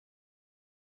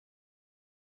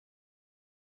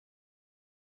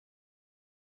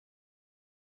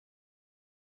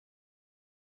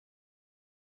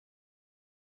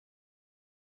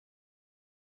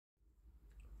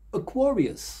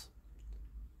Aquarius,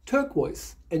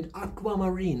 turquoise and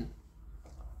aquamarine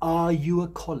are your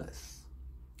colors.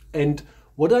 And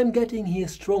what I'm getting here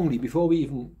strongly, before we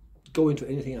even go into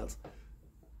anything else,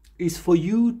 is for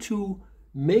you to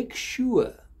make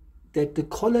sure that the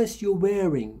colors you're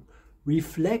wearing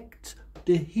reflect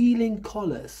the healing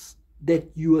colors that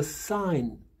your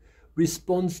sign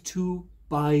responds to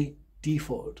by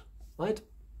default, right?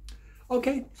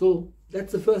 Okay, so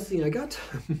that's the first thing I got.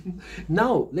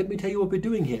 Now, let me tell you what we're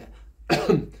doing here.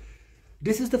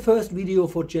 This is the first video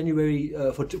for January,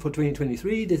 for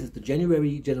 2023. This is the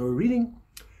January general reading.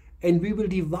 And we will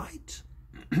divide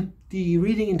the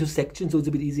reading into sections so it's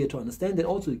a bit easier to understand, and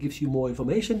also it gives you more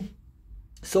information.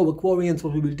 So Aquarians,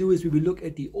 what we will do is we will look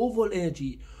at the overall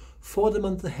energy for the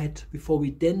month ahead before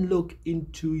we then look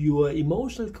into your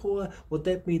emotional core. What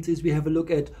that means is we have a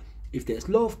look at if there's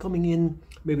love coming in,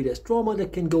 maybe there's trauma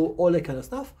that can go, all that kind of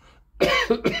stuff.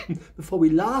 Before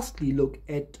we lastly look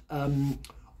at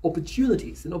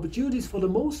opportunities. And opportunities for the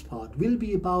most part will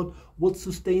be about what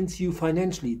sustains you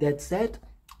financially. That said,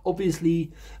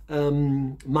 obviously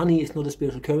money is not a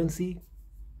spiritual currency,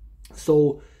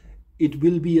 so it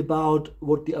will be about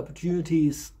what the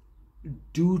opportunities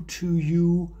do to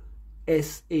you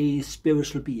as a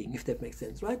spiritual being, if that makes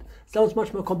sense, right? Sounds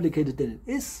much more complicated than it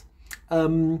is,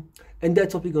 and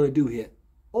that's what we're going to do here.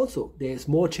 Also, there's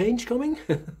more change coming.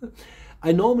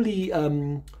 I normally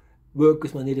work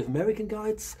with my Native American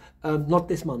guides, not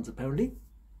this month apparently,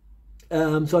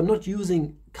 so I'm not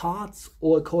using cards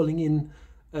or calling in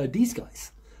these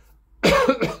guys.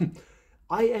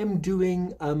 I am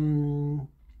doing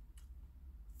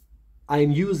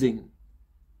I'm using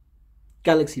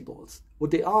galaxy balls.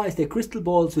 What they are is they're crystal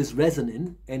balls with resin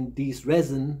in, and this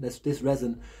resin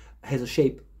has a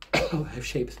shape, have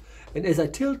shapes. And as I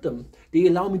tilt them, they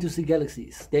allow me to see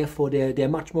galaxies. Therefore, they're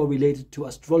much more related to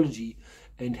astrology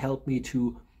and help me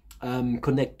to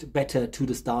connect better to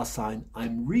the star sign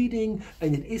I'm reading.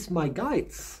 And it is my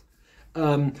guides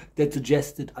that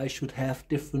suggested I should have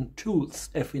different tools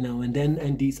every now and then,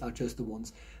 and these are just the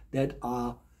ones that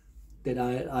I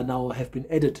now have been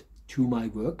added to my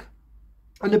work,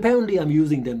 and apparently I'm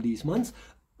using them these months.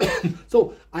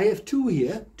 So I have two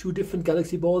here, two different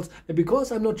galaxy balls, and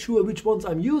because I'm not sure which ones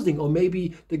I'm using, or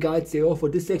maybe the guides say, oh, for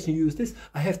this section you use this,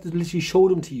 I have to literally show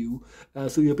them to you,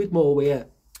 so you're a bit more aware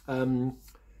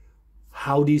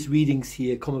how these readings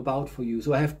here come about for you.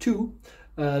 So I have two.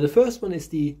 The first one is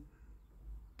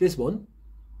this one,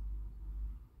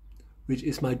 which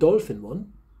is my dolphin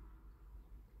one.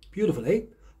 Beautiful, eh?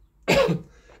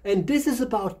 And this is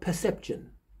about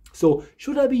perception. So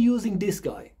should I be using this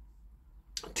guy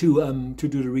to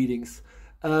do the readings?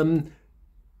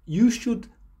 You should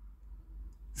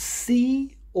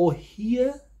see or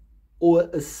hear or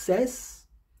assess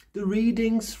the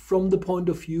readings from the point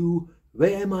of view,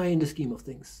 where am I in the scheme of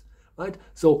things, right?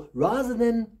 So rather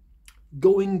than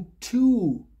going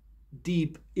too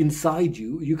deep inside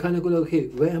you, you kind of go, okay,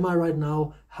 where am I right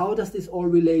now? How does this all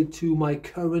relate to my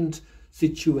current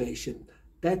situation?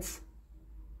 That's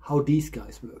how these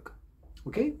guys work,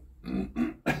 okay?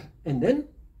 And then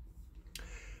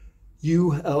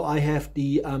I have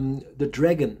the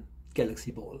dragon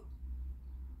galaxy ball,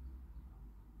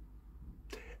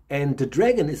 and the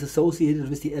dragon is associated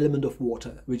with the element of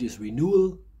water, which is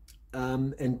renewal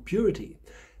and purity,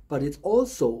 but it's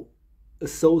also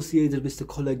associated with the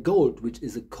color gold, which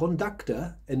is a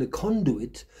conductor and a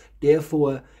conduit.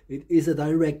 Therefore, it is a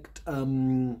direct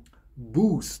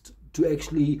boost to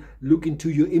actually look into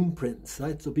your imprints,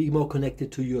 right? So be more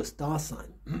connected to your star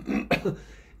sign.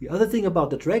 The other thing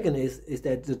about the dragon is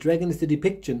that the dragon is the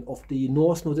depiction of the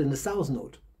North Node and the South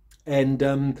Node.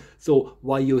 And so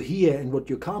why you're here and what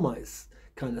your karma is,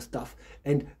 kind of stuff.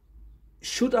 And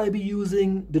should I be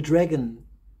using the dragon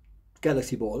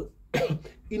galaxy ball?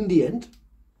 In the end,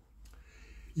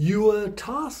 your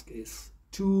task is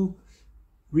to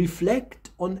reflect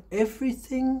on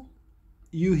everything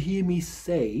you hear me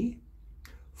say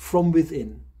from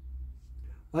within,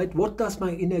 right? What does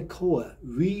my inner core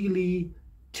really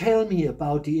tell me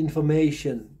about the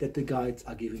information that the guides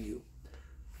are giving you?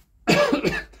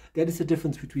 That is the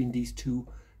difference between these two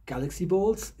galaxy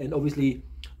balls. And obviously,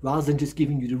 rather than just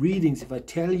giving you the readings, if I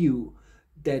tell you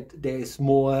that there's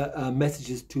more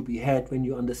messages to be had when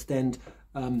you understand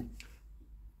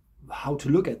how to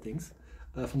look at things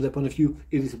from that point of view,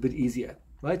 it is a bit easier,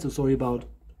 right? So sorry about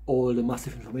all the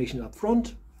massive information up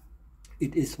front.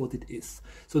 It is what it is.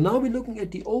 So now we're looking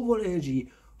at the overall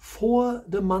energy for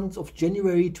the month of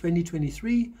January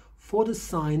 2023 for the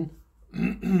sign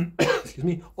excuse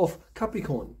me, of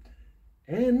Capricorn.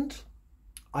 And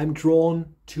I'm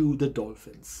drawn to the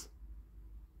dolphins.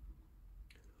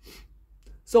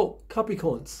 So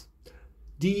Capricorns,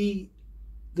 the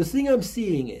thing I'm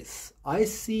seeing is, I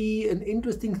see an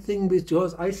interesting thing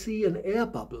because I see an air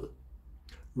bubble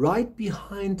right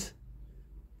behind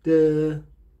the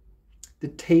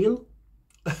tail,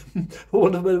 for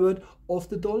want of a better word, of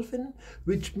the dolphin,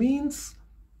 which means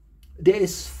there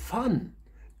is fun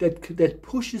that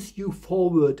pushes you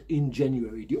forward in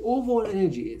January. The overall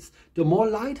energy is, the more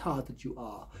lighthearted you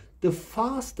are, the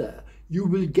faster you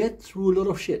will get through a lot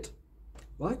of shit,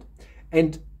 right?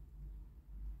 And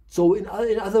so in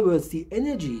other words, the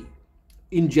energy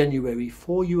in January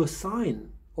for your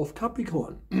sign of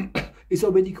Capricorn is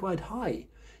already quite high.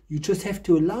 You just have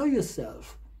to allow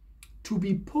yourself to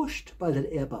be pushed by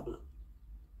that air bubble,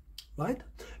 right?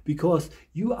 Because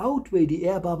you outweigh the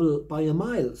air bubble by a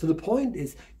mile. So the point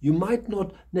is, you might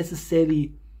not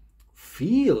necessarily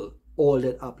feel all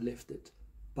that uplifted,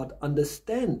 but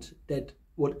understand that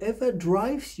whatever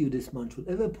drives you this month,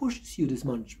 whatever pushes you this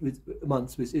month, which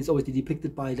is obviously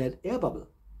depicted by that air bubble,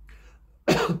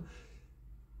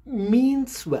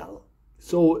 means well.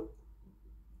 So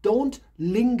don't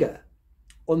linger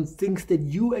on things that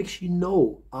you actually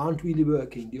know aren't really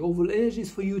working. The overall energy is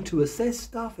for you to assess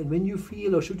stuff, and when you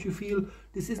feel, or should you feel,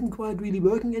 this isn't quite really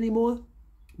working anymore,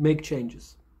 make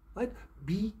changes, right?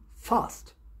 Be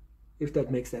fast, if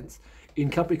that makes sense, in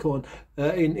Capricorn,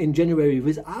 in January,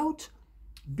 without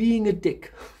being a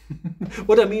dick.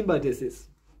 What I mean by this is,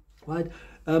 right,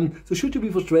 so should you be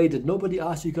frustrated, nobody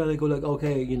asks you, kind of go like,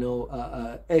 okay, you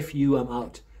know, F you, I'm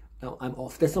out. No, I'm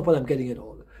off. That's not what I'm getting at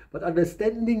all. But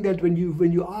understanding that when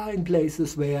you are in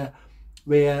places where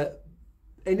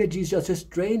energies are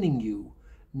just draining you,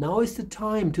 now is the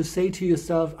time to say to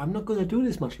yourself, I'm not going to do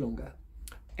this much longer,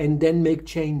 and then make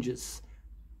changes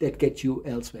that get you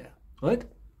elsewhere, right?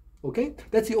 Okay,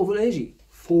 that's the overall energy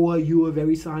for your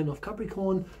very sign of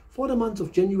Capricorn for the month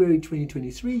of January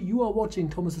 2023. You are watching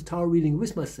Thomas's Tarot reading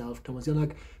with myself, Thomas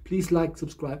Janak. Please like,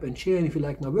 subscribe and share. And if you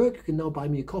like my work, you can now buy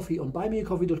me a coffee on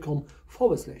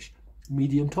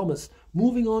buymeacoffee.com/Medium Thomas.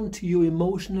 Moving on to your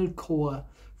emotional core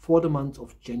for the month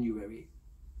of January.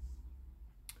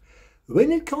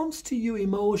 When it comes to your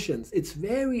emotions, it's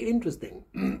very interesting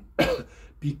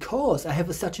because I have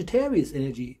a Sagittarius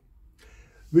energy,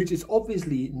 which is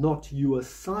obviously not your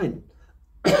sign.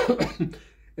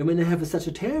 And when I have a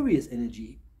Sagittarius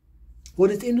energy,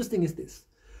 what is interesting is this.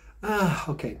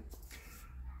 Okay.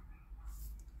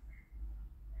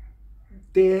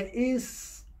 There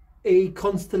is a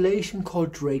constellation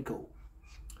called Draco.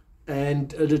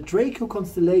 And the Draco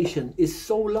constellation is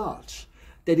so large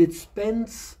that it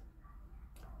spans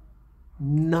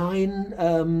nine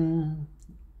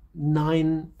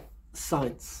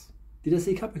signs. Did I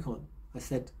say Capricorn? I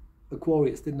said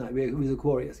Aquarius, didn't I? It was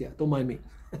Aquarius, yeah, don't mind me.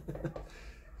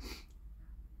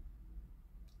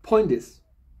 Point is,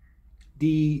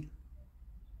 the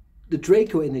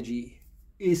Draco energy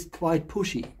is quite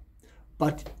pushy,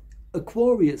 but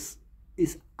Aquarius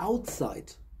is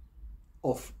outside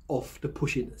of the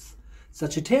pushiness.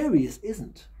 Sagittarius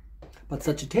isn't, but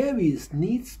Sagittarius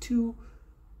needs to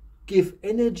give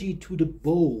energy to the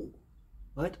bow,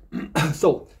 right?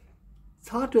 So it's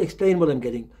hard to explain what I'm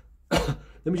getting.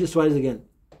 Let me just try this again.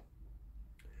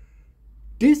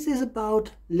 This is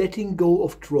about letting go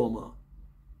of trauma.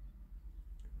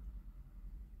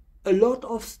 A lot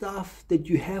of stuff that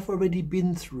you have already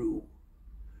been through,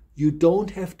 you don't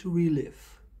have to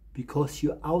relive because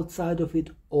you're outside of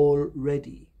it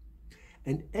already.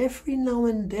 And every now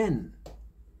and then,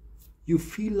 you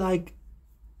feel like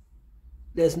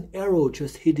there's an arrow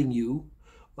just hitting you,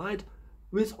 right?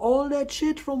 With all that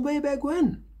shit from way back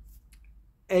when.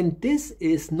 And this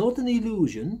is not an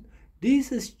illusion.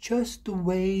 This is just the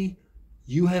way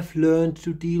you have learned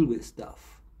to deal with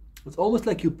stuff. It's almost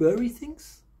like you bury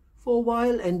things for a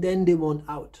while and then they want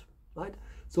out, right?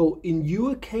 So in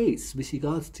your case, with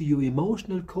regards to your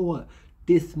emotional core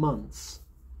this month,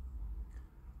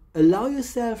 allow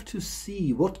yourself to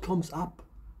see what comes up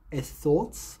as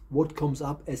thoughts, what comes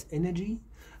up as energy,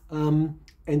 and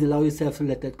allow yourself to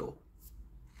let that go.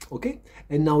 Okay,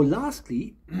 and now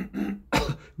lastly,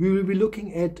 we will be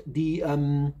looking at the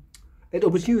at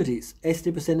opportunities as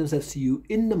they present themselves to you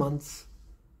in the months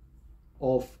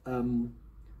of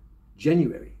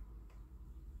January.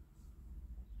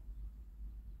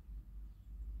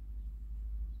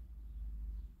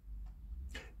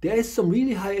 There is some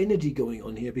really high energy going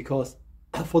on here because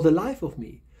for the life of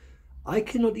me, I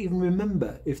cannot even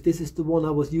remember if this is the one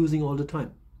I was using all the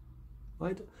time,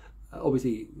 right?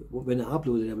 Obviously, when I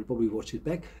upload it, I will probably watch it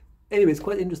back. Anyway, it's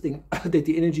quite interesting that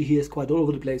the energy here is quite all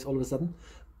over the place all of a sudden.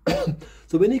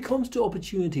 So when it comes to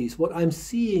opportunities, what I'm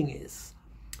seeing is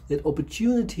that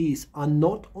opportunities are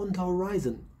not on the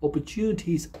horizon.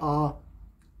 Opportunities are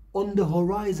on the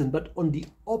horizon, but on the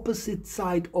opposite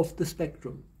side of the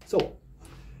spectrum. So,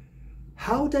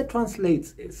 how that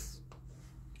translates is,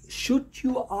 should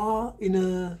you are in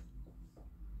a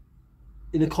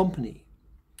company,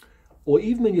 or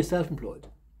even when you're self-employed,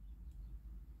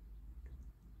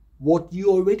 what you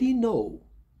already know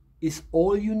is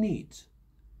all you need.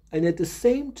 And at the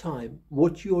same time,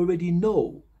 what you already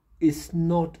know is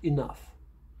not enough.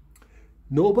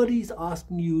 Nobody's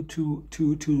asking you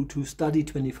to study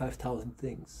 25,000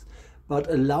 things, but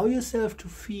allow yourself to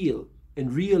feel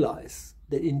and realize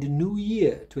that in the new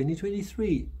year,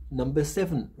 2023, number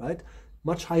 7, right?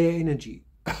 Much higher energy.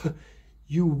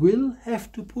 You will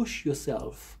have to push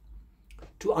yourself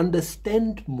to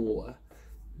understand more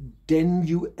than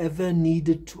you ever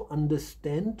needed to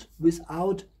understand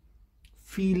without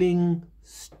feeling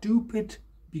stupid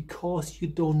because you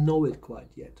don't know it quite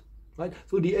yet, right?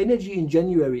 So the energy in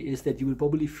January is that you will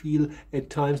probably feel at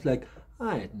times like,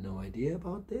 I had no idea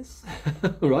about this,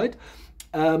 right?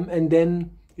 And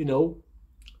then, you know,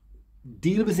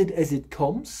 deal with it as it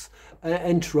comes,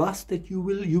 and trust that you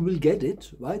will get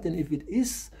it, right? And if it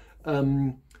is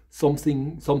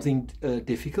something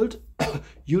difficult,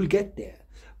 you'll get there.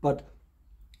 But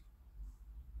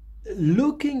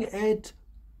looking at,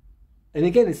 and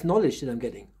again, it's knowledge that I'm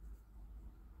getting.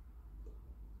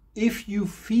 If you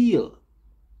feel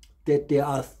that there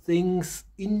are things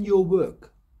in your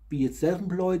work, be it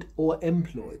self-employed or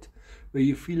employed, where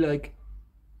you feel like,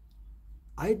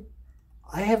 I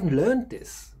haven't learned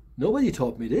this. Nobody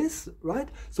taught me this, right?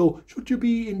 So should you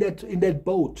be in that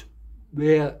boat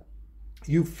where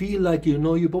you feel like, you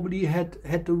know, you probably had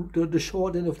the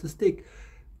short end of the stick?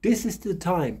 This is the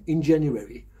time in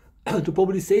January to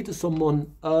probably say to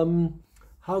someone,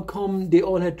 how come they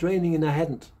all had training and I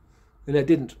hadn't, and I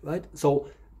didn't, right? So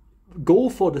go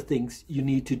for the things you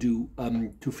need to do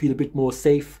to feel a bit more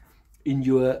safe in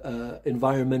your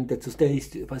environment that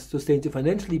sustains you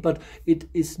financially, but it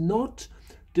is not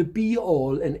the be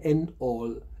all and end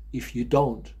all if you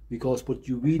don't, because what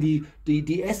you really,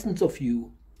 the essence of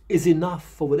you is enough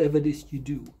for whatever it is you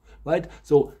do, right?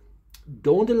 So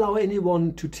don't allow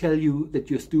anyone to tell you that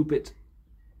you're stupid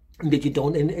and that you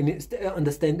don't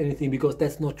understand anything, because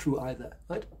that's not true either,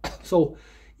 right? So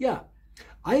yeah,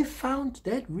 I found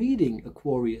that reading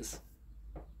Aquarius,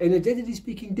 energetically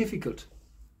speaking, difficult.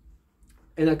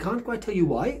 And I can't quite tell you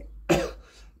why,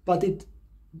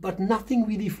 but nothing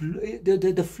really,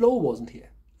 the flow wasn't here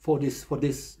for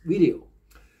this video.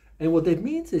 And what that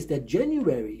means is that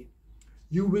January,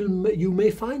 you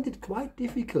may find it quite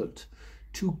difficult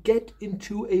to get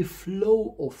into a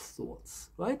flow of thoughts,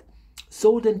 right?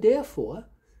 So then therefore,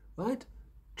 right,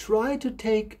 try to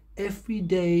take every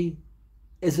day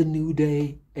as a new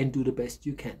day and do the best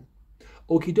you can.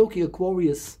 Okie dokie,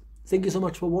 Aquarius, thank you so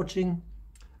much for watching.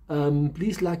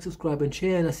 Please like, subscribe and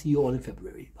share, and I'll see you all in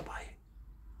February. Bye-bye.